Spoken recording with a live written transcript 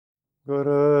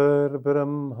Gurur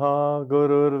Brahma,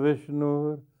 Gurur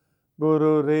Vishnu,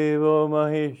 Guru Devo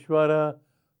Maheshwara,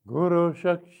 Guru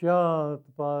Sakshat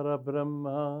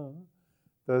Parabrahma,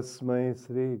 Tasmai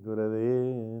Sri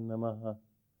Gurave Namaha.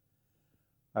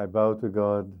 I bow to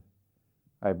God,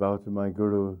 I bow to my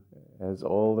Guru as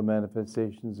all the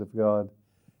manifestations of God,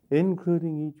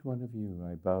 including each one of you.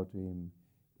 I bow to him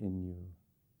in you.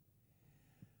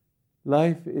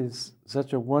 Life is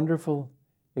such a wonderful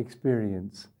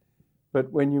experience, but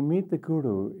when you meet the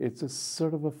Guru, it's a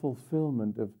sort of a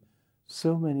fulfillment of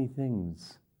so many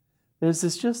things.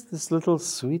 There's just this little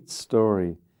sweet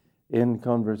story in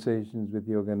Conversations with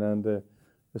Yogananda,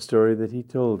 a story that he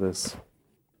told us.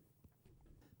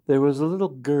 There was a little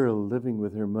girl living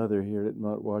with her mother here at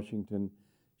Mount Washington.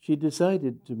 She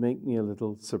decided to make me a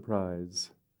little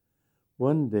surprise.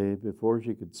 One day, before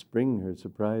she could spring her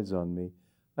surprise on me,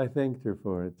 I thanked her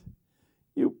for it.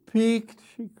 "You peeked,"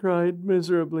 she cried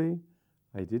miserably.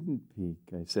 "I didn't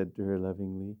peek," I said to her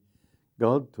lovingly.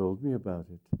 "God told me about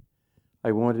it.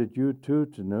 I wanted you too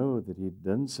to know that he'd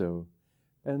done so,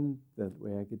 and that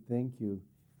way I could thank you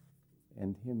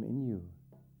and him in you."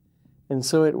 And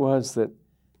so it was that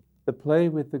the play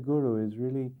with the Guru is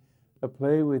really a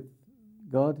play with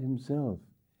God himself.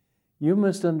 You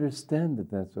must understand that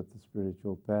that's what the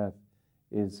spiritual path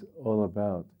is all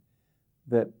about.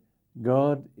 That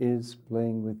God is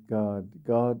playing with God.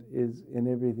 God is in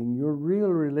everything. Your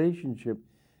real relationship,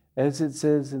 as it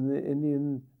says in the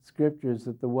Indian scriptures,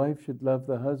 that the wife should love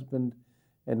the husband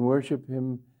and worship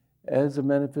him as a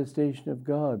manifestation of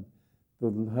God.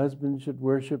 The husband should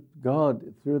worship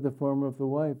God through the form of the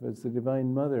wife as the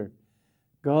Divine Mother.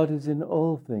 God is in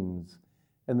all things.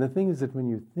 And the thing is that when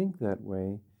you think that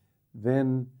way,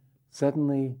 then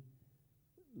suddenly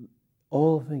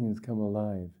all things come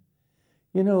alive.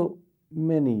 You know,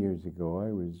 many years ago,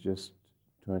 I was just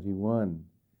 21.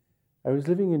 I was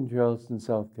living in Charleston,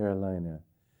 South Carolina.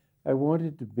 I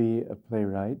wanted to be a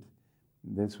playwright.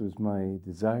 This was my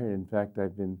desire. In fact,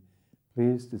 I've been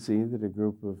pleased to see that a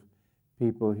group of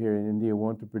people here in India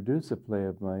want to produce a play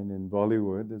of mine in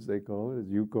Bollywood, as they call it, as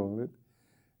you call it.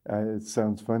 It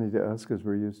sounds funny to us because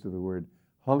we're used to the word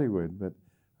Hollywood, but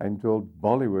I'm told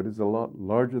Bollywood is a lot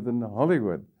larger than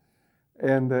Hollywood.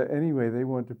 And anyway, they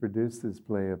want to produce this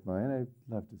play of mine.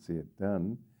 I'd love to see it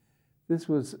done. This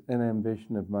was an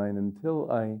ambition of mine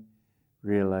until I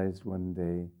realized one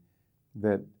day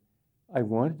that I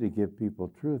wanted to give people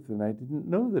truth, and I didn't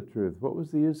know the truth. What was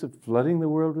the use of flooding the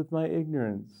world with my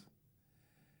ignorance?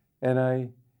 And I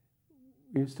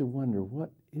used to wonder, what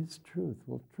is truth?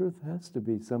 Well, truth has to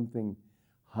be something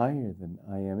higher than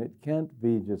I am. It can't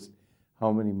be just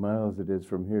how many miles it is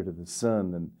from here to the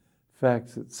sun and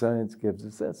facts that science gives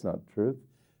us. That's not truth.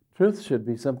 Truth should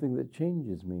be something that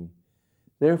changes me.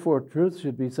 Therefore, truth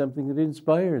should be something that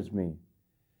inspires me.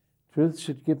 Truth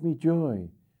should give me joy.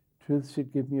 Truth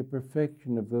should give me a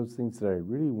perfection of those things that I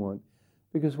really want.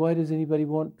 Because why does anybody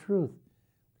want truth?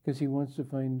 Because he wants to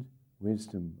find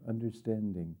wisdom,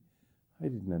 understanding. I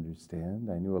didn't understand.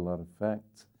 I knew a lot of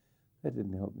facts. That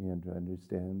didn't help me to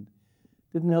understand.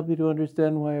 Didn't help me to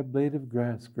understand why a blade of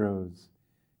grass grows.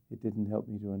 It didn't help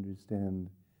me to understand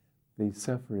the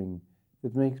suffering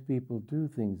that makes people do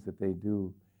things that they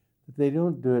do. That they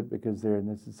don't do it because they're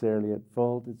necessarily at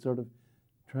fault. It's sort of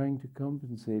trying to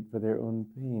compensate for their own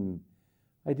pain.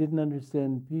 I didn't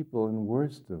understand people, and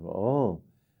worst of all,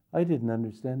 I didn't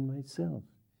understand myself.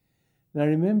 And I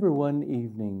remember one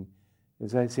evening,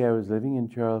 as I say, I was living in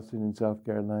Charleston in South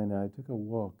Carolina. I took a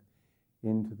walk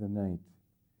into the night.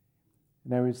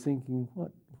 And I was thinking,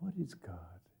 what is God?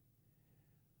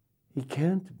 He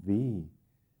can't be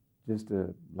just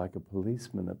like a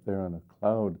policeman up there on a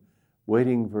cloud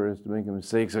waiting for us to make a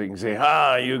mistake so he can say,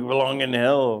 "Ha, you belong in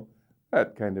hell."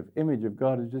 That kind of image of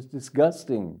God is just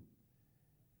disgusting.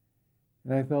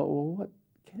 And I thought, well, what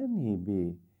can he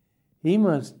be? He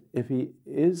must, if he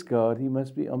is God, he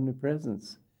must be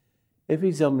omnipresence. If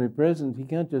he's omnipresent, he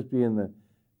can't just be in the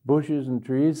bushes and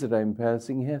trees that I'm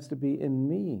passing. He has to be in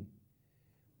me.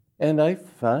 And I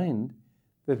find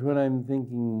that when I'm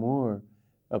thinking more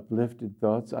uplifted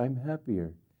thoughts, I'm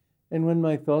happier. And when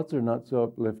my thoughts are not so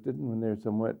uplifted and when they're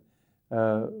somewhat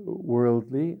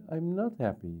worldly, I'm not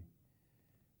happy.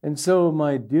 And so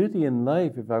my duty in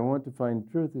life, if I want to find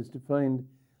truth, is to find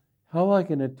how I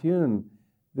can attune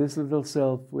this little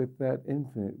self with that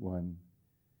infinite one.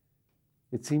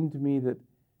 It seemed to me that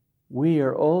we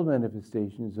are all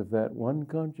manifestations of that one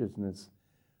consciousness,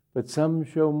 but some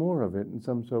show more of it and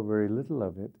some show very little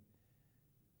of it.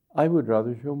 I would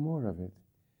rather show more of it.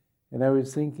 And I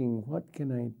was thinking, what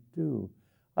can I do?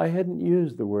 I hadn't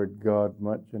used the word God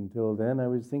much until then. I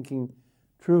was thinking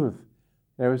truth.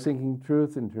 And I was thinking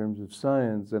truth in terms of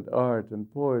science and art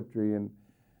and poetry and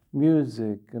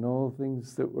music and all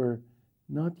things that were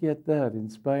not yet that,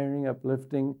 inspiring,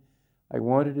 uplifting. I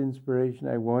wanted inspiration,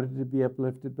 I wanted to be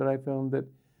uplifted, but I found that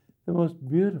the most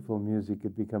beautiful music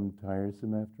had become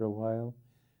tiresome after a while.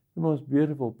 The most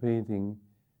beautiful painting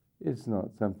is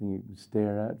not something you can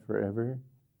stare at forever.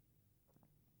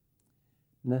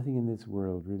 Nothing in this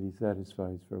world really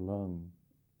satisfies for long.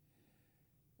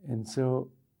 And so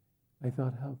I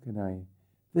thought, how can I?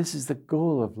 This is the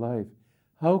goal of life.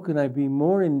 How can I be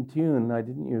more in tune? I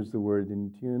didn't use the word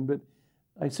in tune, but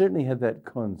I certainly had that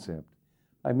concept.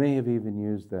 I may have even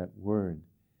used that word.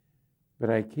 But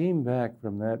I came back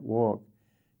from that walk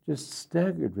just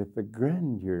staggered with the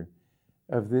grandeur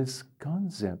of this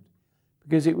concept,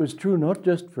 because it was true not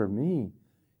just for me.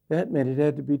 That meant it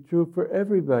had to be true for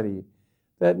everybody.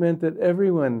 That meant that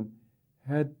everyone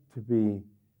had to be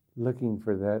looking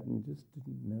for that and just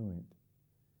didn't know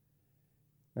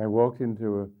it. I walked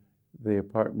into the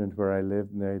apartment where I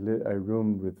lived, and I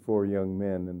roomed with 4 young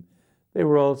men, and they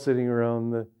were all sitting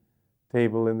around the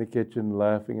table in the kitchen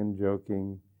laughing and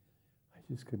joking. I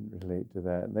just couldn't relate to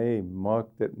that. And they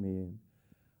mocked at me, and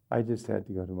I just had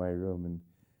to go to my room and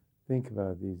think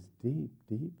about these deep,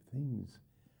 deep things.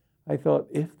 I thought,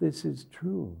 if this is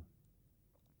true,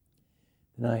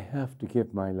 then I have to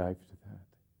give my life to that.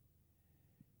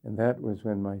 And that was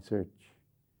when my search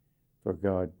for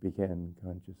God began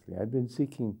consciously. I'd been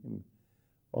seeking Him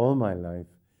all my life.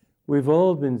 We've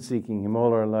all been seeking Him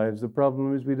all our lives. The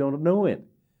problem is we don't know it.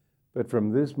 But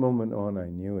from this moment on, I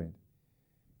knew it.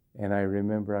 And I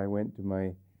remember I went to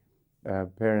my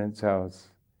parents' house.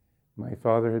 My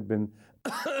father had been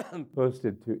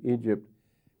posted to Egypt,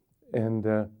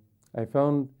 and I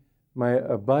found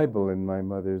a Bible in my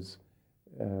mother's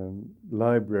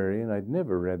library, and I'd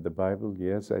never read the Bible.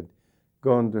 Yes, I'd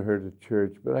gone to her to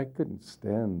church, but I couldn't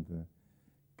stand the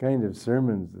kind of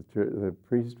sermons the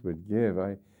priest would give.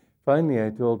 Finally I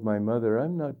told my mother,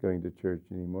 I'm not going to church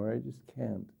anymore. I just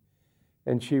can't.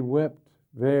 And she wept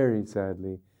very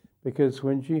sadly, because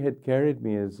when she had carried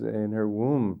me in her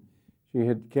womb, she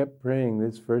had kept praying,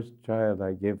 this first child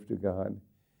I give to God.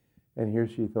 And here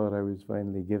she thought I was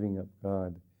finally giving up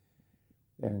God.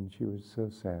 And she was so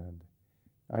sad.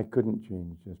 I couldn't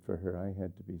change just for her. I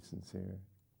had to be sincere.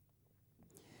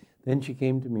 Then she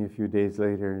came to me a few days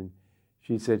later, and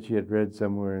she said she had read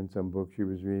somewhere in some book she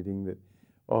was reading that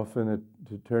often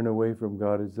to turn away from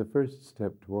God is the first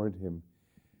step toward Him.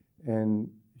 And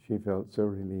she felt so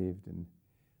relieved, and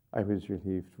I was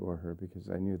relieved for her, because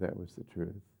I knew that was the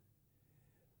truth.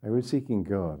 I was seeking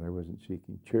God. I wasn't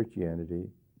seeking churchianity.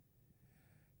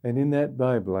 And in that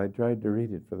Bible, I tried to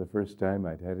read it for the first time.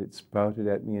 I'd had it spouted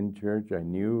at me in church. I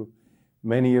knew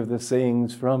many of the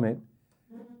sayings from it.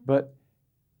 But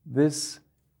this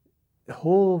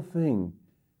whole thing,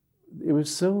 it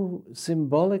was so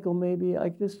symbolical maybe, I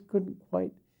just couldn't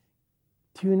quite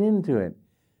tune into it.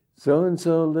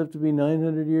 So-and-so lived to be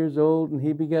 900 years old, and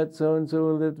he begat so-and-so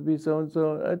who lived to be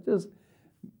so-and-so.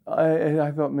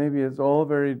 I thought maybe it's all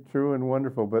very true and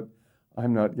wonderful, but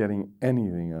I'm not getting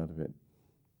anything out of it.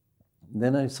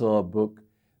 Then I saw a book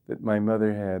that my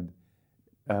mother had.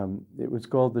 It was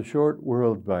called the Short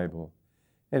World Bible,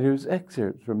 and it was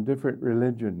excerpts from different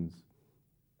religions.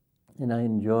 And I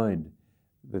enjoyed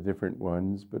the different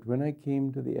ones, but when I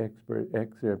came to the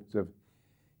excerpts of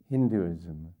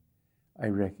Hinduism, I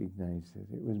recognized it.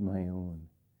 It was my own.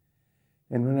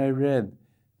 And when I read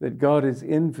that God is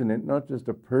infinite, not just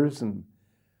a person,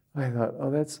 I thought, oh,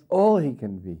 that's all He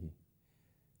can be.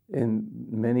 And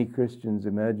many Christians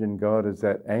imagine God as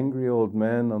that angry old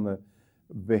man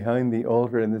behind the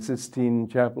altar in the Sistine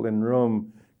Chapel in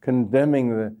Rome,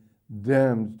 condemning the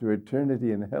damned to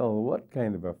eternity in hell. What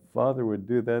kind of a father would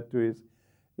do that to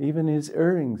even his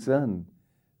erring son?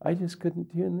 I just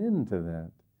couldn't tune into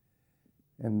that.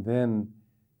 And then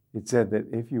it said that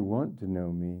if you want to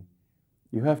know me,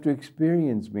 you have to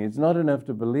experience me. It's not enough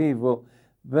to believe. Well,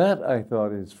 that I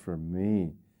thought is for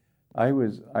me. I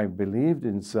believed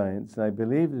in science, and I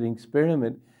believed in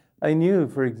experiment. I knew,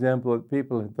 for example, that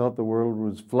people had thought the world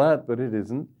was flat, but it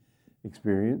isn't.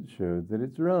 Experience showed that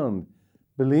it's round.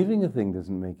 Believing a thing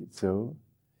doesn't make it so.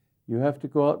 You have to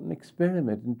go out and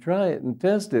experiment and try it and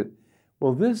test it.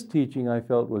 Well, this teaching I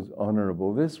felt was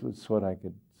honorable. This was what I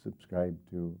could subscribe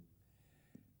to.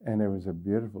 And there was a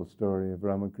beautiful story of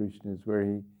Ramakrishna's where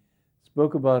he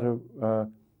spoke about a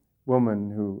woman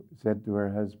who said to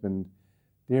her husband,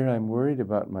 "Dear, I'm worried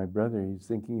about my brother. He's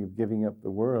thinking of giving up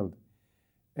the world."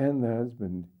 And the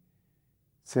husband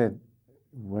said,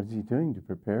 "What is he doing to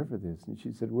prepare for this?" And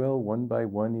she said, "Well, one by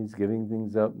one he's giving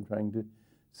things up and trying to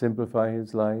simplify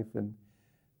his life." And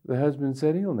The husband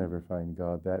said, he'll never find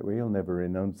God that way. He'll never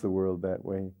renounce the world that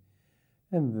way.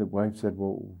 And the wife said,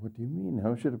 well, what do you mean?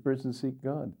 How should a person seek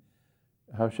God?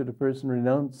 How should a person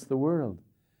renounce the world?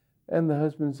 And the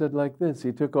husband said like this.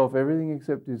 He took off everything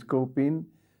except his kopin,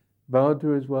 bowed to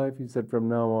his wife. He said, from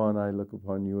now on, I look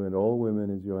upon you and all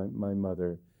women as my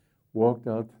mother. Walked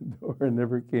out the door and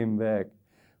never came back.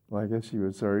 Well, I guess she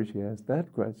was sorry she asked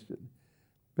that question.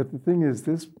 But the thing is,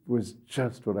 this was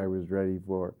just what I was ready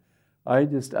for. I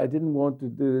didn't want to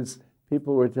do this.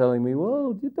 People were telling me,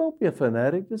 well, you don't be a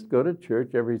fanatic. Just go to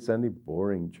church every Sunday,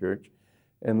 boring church,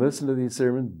 and listen to these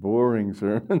sermons, boring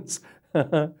sermons.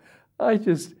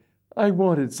 I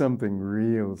wanted something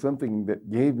real, something that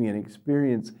gave me an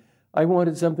experience. I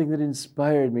wanted something that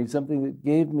inspired me, something that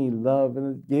gave me love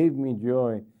and that gave me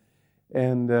joy.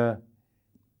 And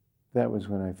that was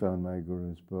when I found my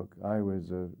Guru's book. I was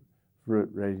a fruit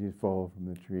ready to fall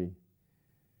from the tree.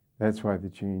 That's why the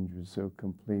change was so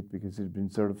complete, because it had been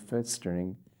sort of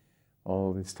festering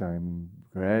all this time,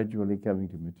 gradually coming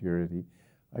to maturity.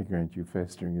 I grant you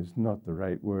festering is not the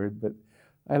right word, but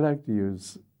I like to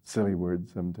use silly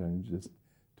words sometimes just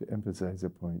to emphasize a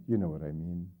point. You know what I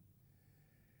mean.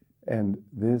 And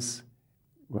this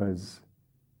was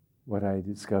what I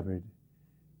discovered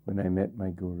when I met my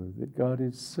Guru, that God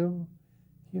is so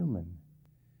human.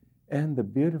 And the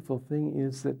beautiful thing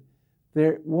is that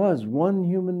there was one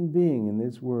human being in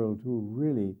this world who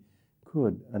really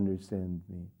could understand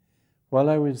me. While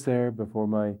I was there,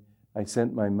 I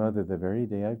sent my mother the very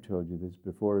day, I've told you this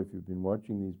before if you've been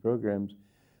watching these programs,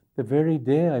 the very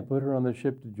day I put her on the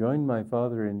ship to join my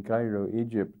father in Cairo,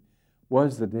 Egypt,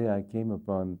 was the day I came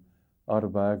upon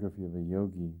Autobiography of a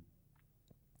Yogi.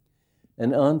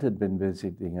 An aunt had been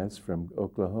visiting us from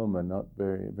Oklahoma not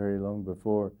very, very long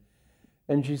before.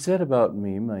 And she said about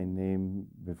me, my name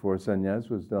before sannyas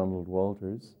was Donald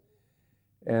Walters.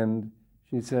 And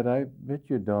she said, I bet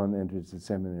you Don enters the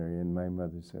seminary. And my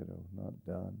mother said, oh, not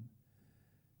Don.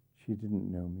 She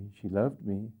didn't know me. She loved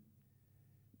me.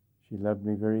 She loved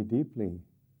me very deeply.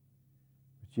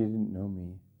 But she didn't know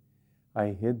me.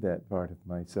 I hid that part of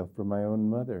myself from my own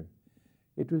mother.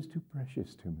 It was too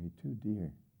precious to me, too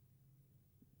dear.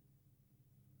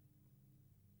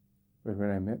 But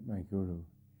when I met my Guru,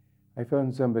 I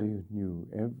found somebody who knew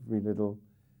every little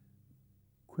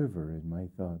quiver in my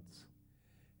thoughts.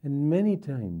 And many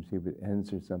times he would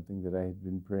answer something that I had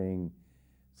been praying.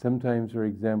 Sometimes, for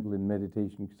example, in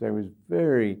meditation, because I was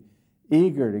very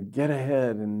eager to get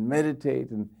ahead and meditate.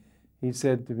 And he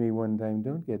said to me one time,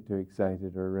 don't get too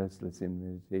excited or restless in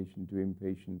meditation, too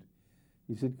impatient.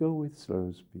 He said, go with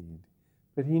slow speed.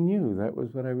 But he knew that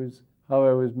was how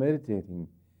I was meditating.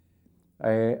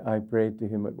 I prayed to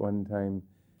him at one time,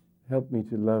 help me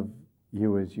to love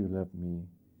you as you love me.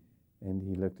 And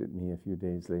he looked at me a few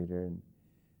days later, and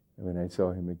when I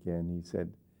saw him again, he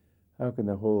said, how can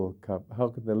the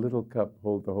little cup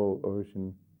hold the whole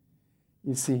ocean?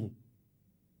 You see,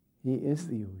 he is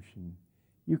the ocean.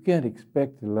 You can't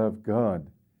expect to love God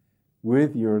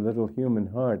with your little human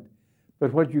heart.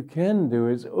 But what you can do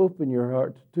is open your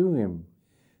heart to him.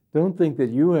 Don't think that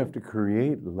you have to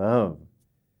create love.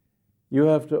 You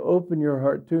have to open your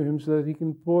heart to him so that he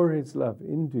can pour his love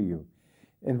into you.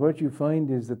 And what you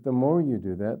find is that the more you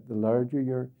do that, the larger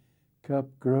your cup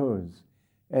grows.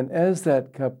 And as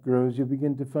that cup grows, you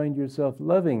begin to find yourself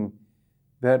loving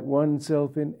that one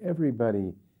self in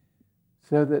everybody,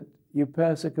 so that you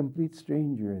pass a complete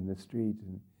stranger in the street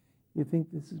and you think,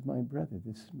 this is my brother,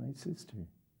 this is my sister.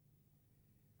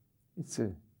 It's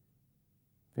a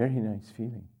very nice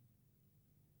feeling.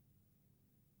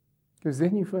 Because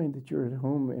then you find that you're at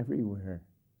home everywhere.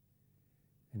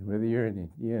 And whether you're an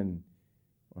Indian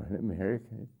or an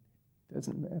American, it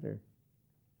doesn't matter.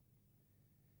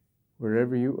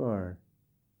 Wherever you are,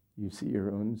 you see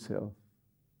your own self.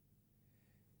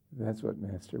 That's what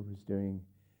Master was doing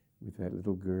with that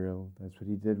little girl. That's what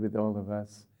he did with all of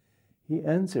us. He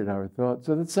answered our thoughts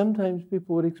so that sometimes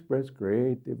people would express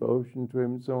great devotion to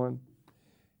him and so on.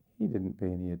 He didn't pay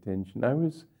any attention.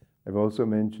 I've also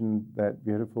mentioned that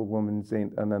beautiful woman,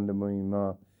 Saint Anandamayi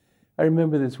Ma. I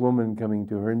remember this woman coming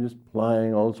to her and just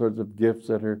plying all sorts of gifts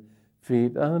at her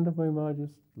feet. Anandamayi Ma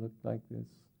just looked like this.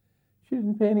 She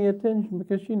didn't pay any attention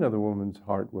because she knew the woman's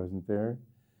heart wasn't there.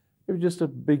 It was just a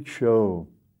big show.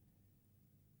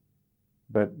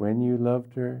 But when you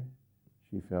loved her,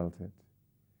 she felt it.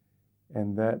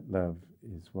 And that love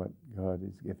is what God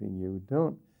is giving you.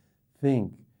 Don't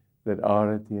think that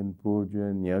arati and puja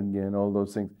and yajna and all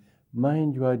those things.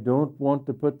 Mind you, I don't want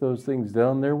to put those things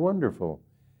down. They're wonderful.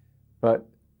 But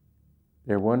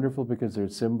they're wonderful because they're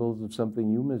symbols of something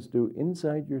you must do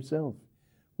inside yourself.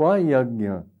 Why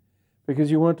yajna?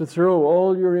 because you want to throw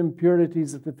all your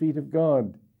impurities at the feet of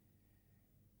God.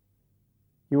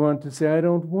 You want to say, I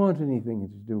don't want anything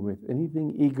to do with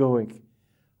anything egoic.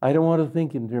 I don't want to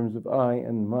think in terms of I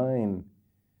and mine.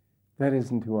 That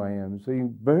isn't who I am. So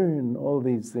you burn all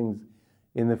these things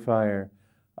in the fire.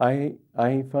 I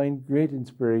find great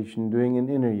inspiration doing an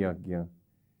inner yajna,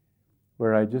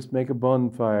 where I just make a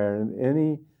bonfire, and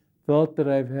any thought that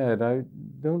I've had, I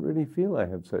don't really feel I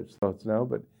have such thoughts now,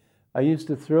 but I used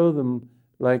to throw them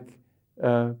like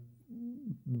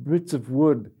bits of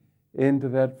wood into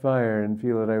that fire and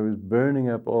feel that I was burning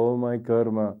up all my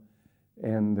karma.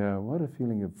 And what a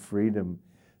feeling of freedom.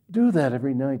 Do that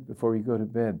every night before you go to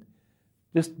bed.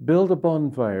 Just build a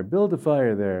bonfire, build a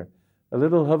fire there, a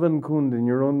little Havan Kund in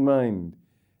your own mind,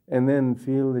 and then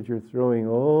feel that you're throwing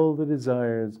all the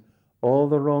desires, all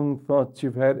the wrong thoughts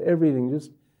you've had, everything,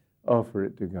 just offer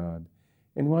it to God.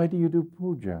 And why do you do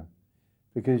puja?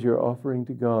 Because you're offering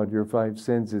to God your five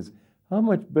senses. How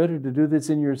much better to do this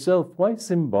in yourself? Why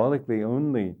symbolically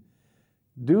only?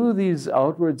 Do these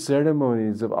outward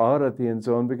ceremonies of arati and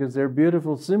so on because they're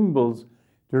beautiful symbols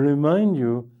to remind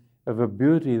you of a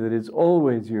beauty that is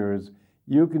always yours.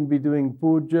 You can be doing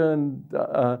puja and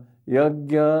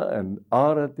yajna and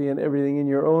arati and everything in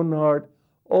your own heart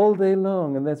all day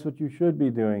long, and that's what you should be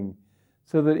doing.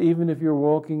 So that even if you're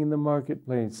walking in the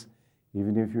marketplace,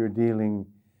 even if you're dealing,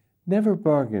 never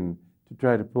bargain to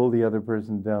try to pull the other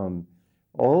person down.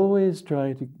 Always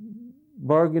try to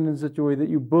bargain in such a way that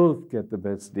you both get the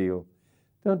best deal.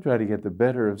 Don't try to get the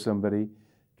better of somebody.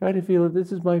 Try to feel that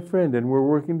this is my friend and we're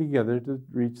working together to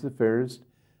reach the fairest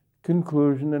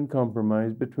conclusion and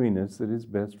compromise between us that is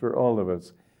best for all of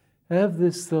us. Have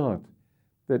this thought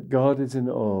that God is in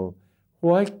all.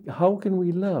 How can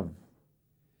we love?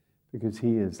 Because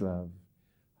He is love.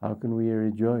 How can we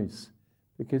rejoice?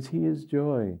 Because He is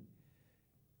joy.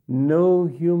 No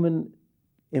human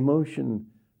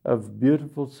emotion of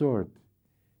beautiful sort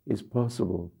is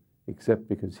possible except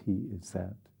because He is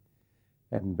that.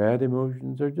 And bad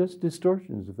emotions are just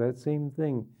distortions of that same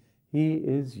thing. He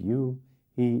is you.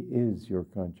 He is your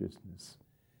consciousness.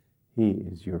 He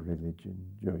is your religion.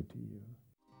 Joy to you.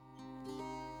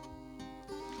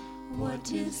 What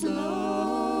is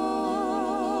love?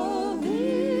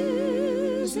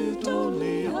 Is it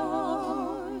only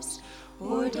ours?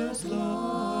 Or does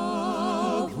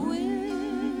love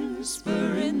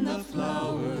whisper in the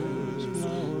flowers?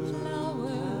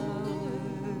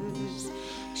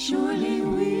 Surely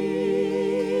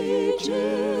we,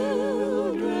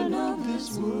 children of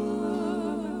this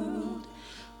world,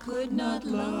 could not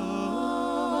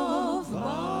love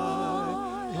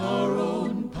by our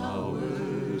own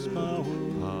powers.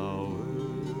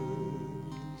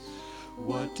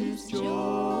 What is joy?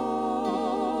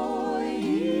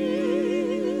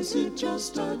 Is it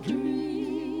just a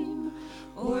dream?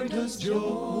 Or does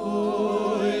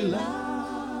joy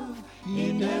laugh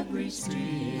in every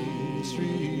stream?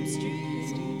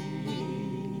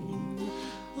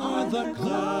 Are the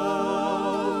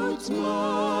clouds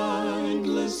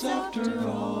mindless after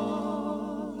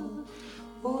all?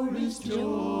 Or is joy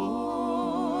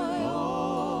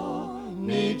all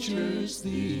nature's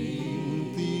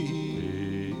theme?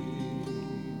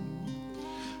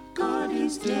 God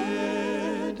is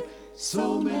dead,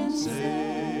 so men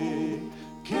say.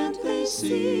 Can't they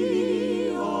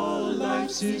see all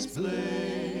life's His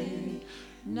play?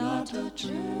 Not a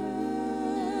church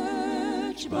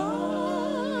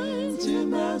binds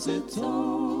Him as its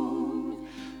own.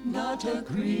 Not a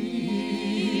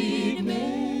creed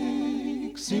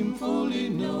makes Him fully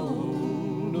known.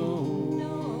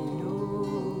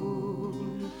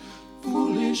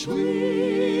 Foolish we,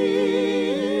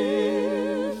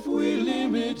 if we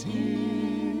limit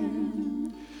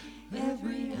Him.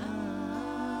 Every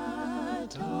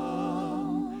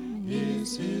atom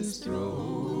is His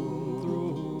throne.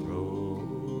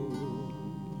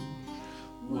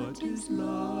 What is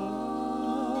love?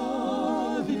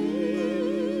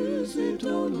 Is it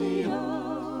only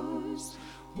ours?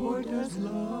 Or does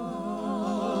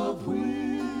love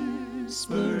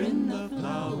whisper in the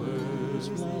flowers?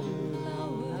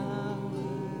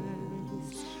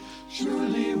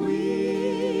 Surely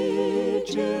we,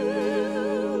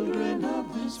 children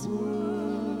of this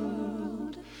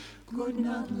world, could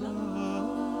not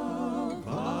love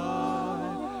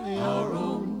by our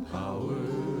own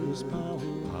powers.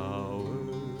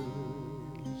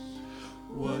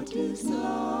 What is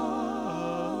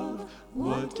love?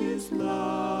 What is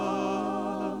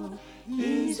love?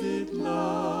 Is it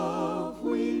love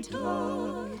we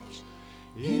touch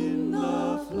in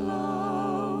the flower?